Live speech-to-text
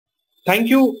Thank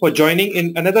you for joining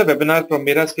in another webinar from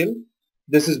Mera Skill.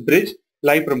 This is Bridge,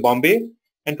 live from Bombay,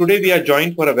 and today we are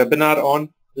joined for a webinar on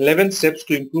 11 steps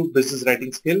to improve business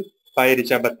writing skill by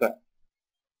Richa Batra.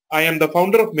 I am the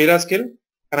founder of Mera Skill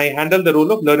and I handle the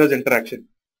role of learners interaction.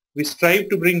 We strive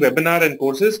to bring webinar and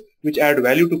courses which add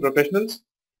value to professionals.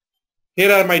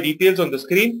 Here are my details on the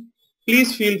screen.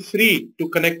 Please feel free to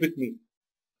connect with me.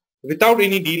 Without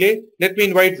any delay, let me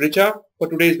invite Richa for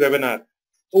today's webinar.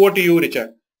 Over to you,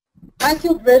 Richa. Thank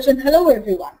you, Bridge, and hello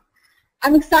everyone.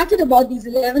 I'm excited about these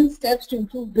 11 steps to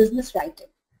improve business writing.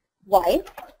 Why?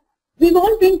 We've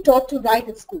all been taught to write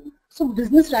at school, so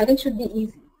business writing should be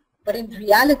easy. But in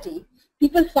reality,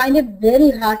 people find it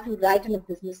very hard to write in a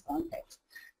business context.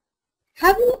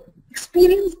 Have you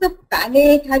experienced the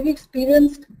panic? Have you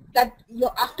experienced that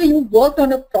after you worked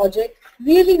on a project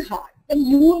really hard and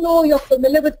you know you're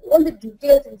familiar with all the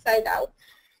details inside out,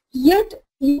 yet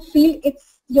you feel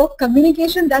it's your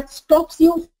communication that stops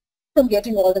you from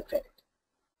getting all the credit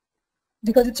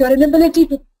because it's your inability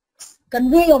to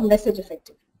convey your message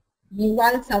effectively.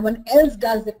 Meanwhile, someone else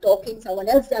does the talking, someone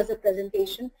else does the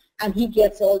presentation, and he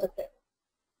gets all the credit.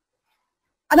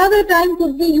 Another time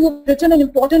could be you have written an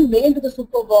important mail to the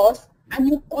super boss and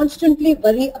you constantly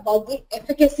worry about the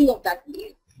efficacy of that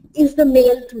mail. Is the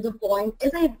mail to the point?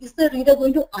 Is the reader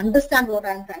going to understand what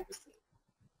I am trying to say?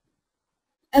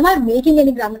 Am I making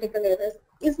any grammatical errors?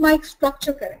 Is my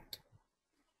structure correct?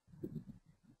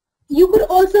 You could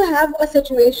also have a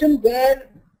situation where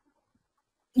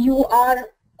you are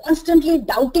constantly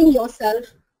doubting yourself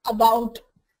about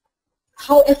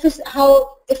how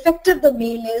effective the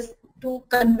mail is to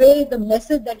convey the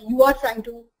message that you are trying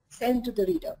to send to the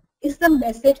reader. Is the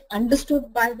message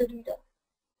understood by the reader?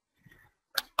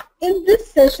 In this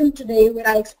session today, where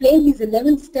I explain these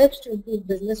 11 steps to improve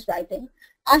business writing,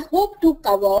 I hope to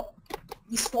cover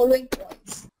these following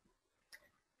points.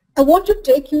 I want to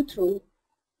take you through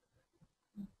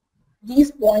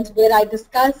these points where I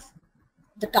discuss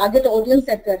the target audience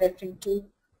that we are referring to,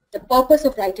 the purpose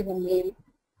of writing a mail,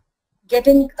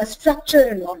 getting a structure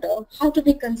in order, how to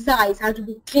be concise, how to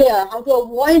be clear, how to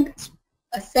avoid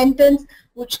a sentence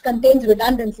which contains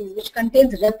redundancies, which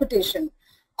contains repetition,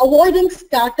 avoiding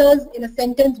starters in a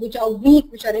sentence which are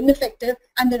weak, which are ineffective,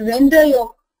 and then render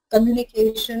your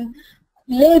communication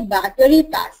laid back, very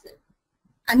passive.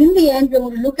 And in the end, we're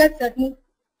going to look at certain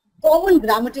common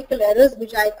grammatical errors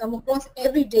which I come across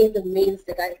every day in the mails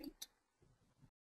that I read.